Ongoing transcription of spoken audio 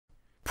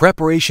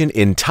Preparation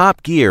in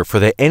top gear for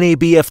the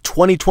NABF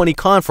 2020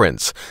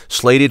 conference,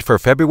 slated for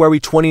February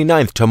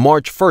 29th to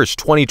March 1st,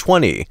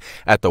 2020,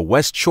 at the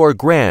West Shore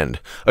Grand,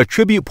 a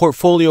tribute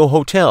portfolio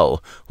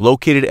hotel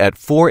located at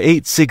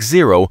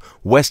 4860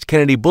 West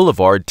Kennedy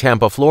Boulevard,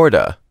 Tampa,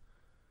 Florida.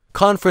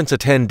 Conference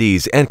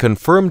attendees and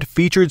confirmed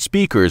featured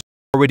speakers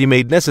already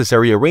made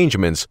necessary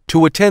arrangements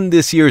to attend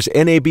this year's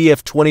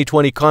NABF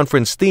 2020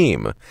 conference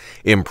theme,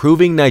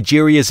 Improving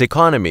Nigeria's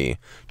Economy,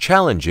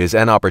 Challenges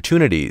and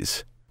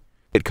Opportunities.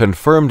 It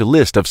confirmed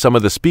list of some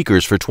of the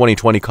speakers for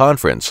 2020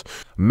 conference: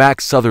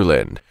 Max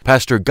Sutherland,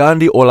 Pastor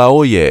Gandhi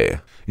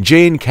Olaoye,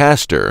 Jane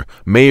Castor,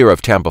 Mayor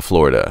of Tampa,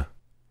 Florida,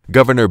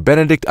 Governor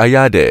Benedict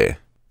Ayade,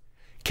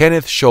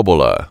 Kenneth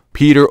Shobola,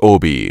 Peter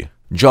Obi,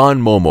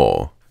 John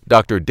Momo,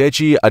 Dr.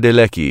 Deji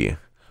Adeleki,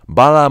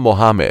 Bala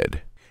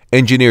Mohammed,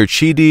 Engineer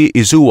Chidi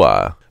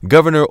Izuwa,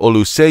 Governor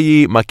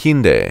Oluseyi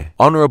Makinde,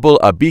 Honorable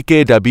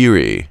Abike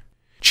Dabiri,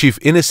 Chief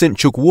Innocent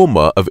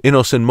Chukwuma of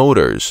Innocent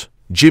Motors,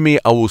 Jimmy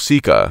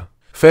Awusika,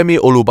 Femi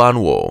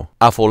Olubanwo,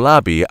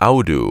 Afolabi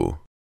Audu.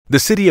 The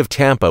city of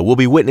Tampa will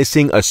be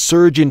witnessing a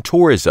surge in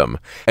tourism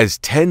as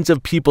tens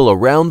of people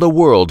around the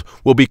world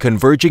will be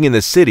converging in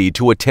the city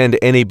to attend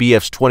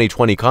NABF's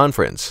 2020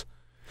 conference.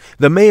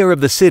 The mayor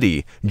of the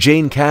city,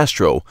 Jane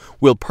Castro,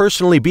 will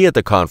personally be at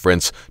the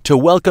conference to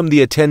welcome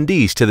the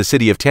attendees to the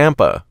city of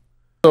Tampa.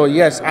 So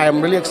yes, I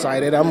am really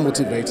excited. I'm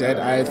motivated.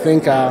 I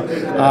think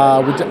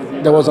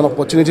there was an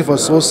opportunity for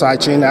soul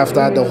searching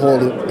after the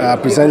whole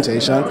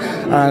presentation,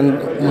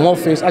 and more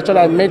things.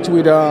 Actually, I met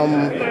with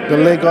the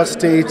Lagos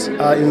State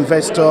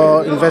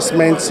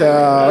investment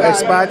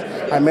expert.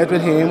 I met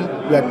with him.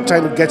 We are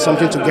trying to get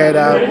something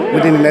together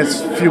within the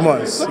next few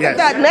months. Yes.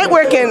 That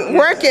networking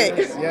working.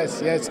 Yes,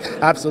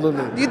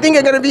 absolutely. Do you think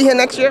you're going to be here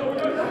next year?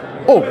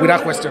 Oh,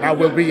 without question, I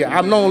will be here.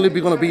 I'm not only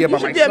going to be here by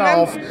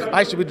myself.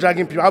 I should be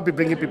dragging people. I'll be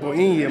bringing people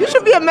in here. You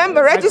should be a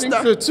member. Register.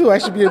 I think so too. I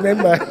should be a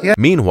member. Yeah.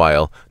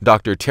 Meanwhile,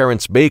 Dr.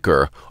 Terrence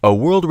Baker, a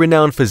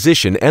world-renowned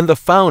physician and the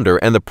founder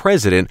and the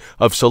president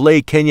of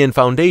Soleil Kenyan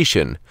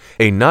Foundation,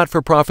 a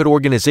not-for-profit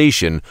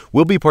organization,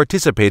 will be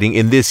participating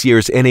in this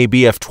year's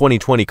NABF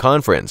 2020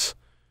 conference.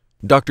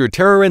 Dr.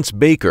 Terrence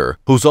Baker,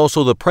 who's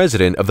also the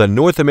president of the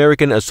North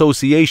American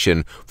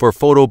Association for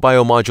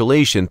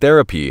Photobiomodulation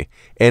Therapy,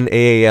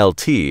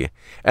 NAALT,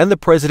 and the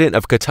president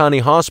of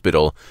Katani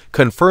Hospital,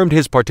 confirmed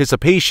his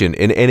participation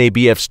in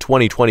NABF's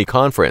 2020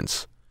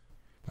 conference.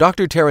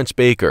 Dr. Terrence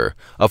Baker,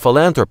 a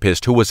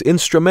philanthropist who was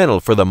instrumental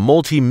for the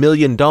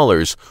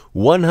multi-million-dollar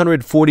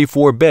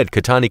 144-bed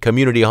Katani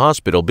Community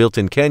Hospital built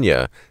in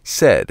Kenya,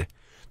 said,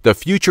 "The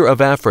future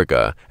of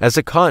Africa as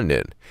a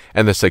continent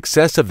and the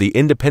success of the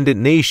independent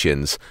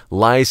nations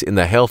lies in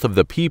the health of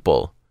the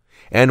people,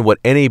 and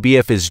what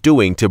NABF is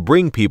doing to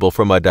bring people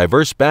from a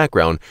diverse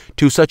background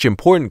to such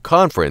important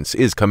conference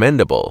is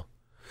commendable.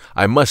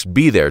 I must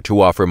be there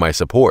to offer my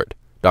support,"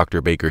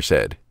 Dr. Baker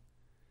said.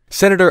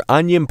 Senator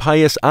Anyim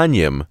Pius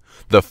Anyim,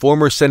 the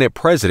former Senate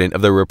President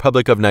of the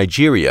Republic of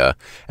Nigeria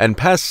and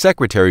past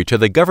Secretary to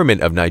the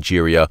Government of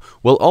Nigeria,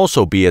 will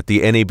also be at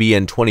the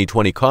NABN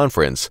 2020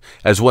 conference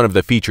as one of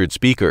the featured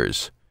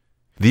speakers.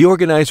 The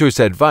organizers'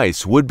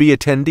 advice would be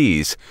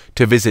attendees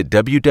to visit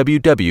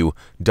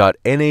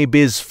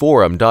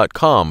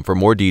www.nabizforum.com for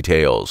more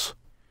details.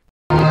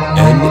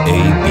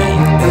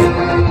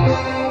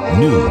 NABN,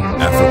 New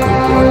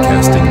Africa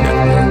Broadcasting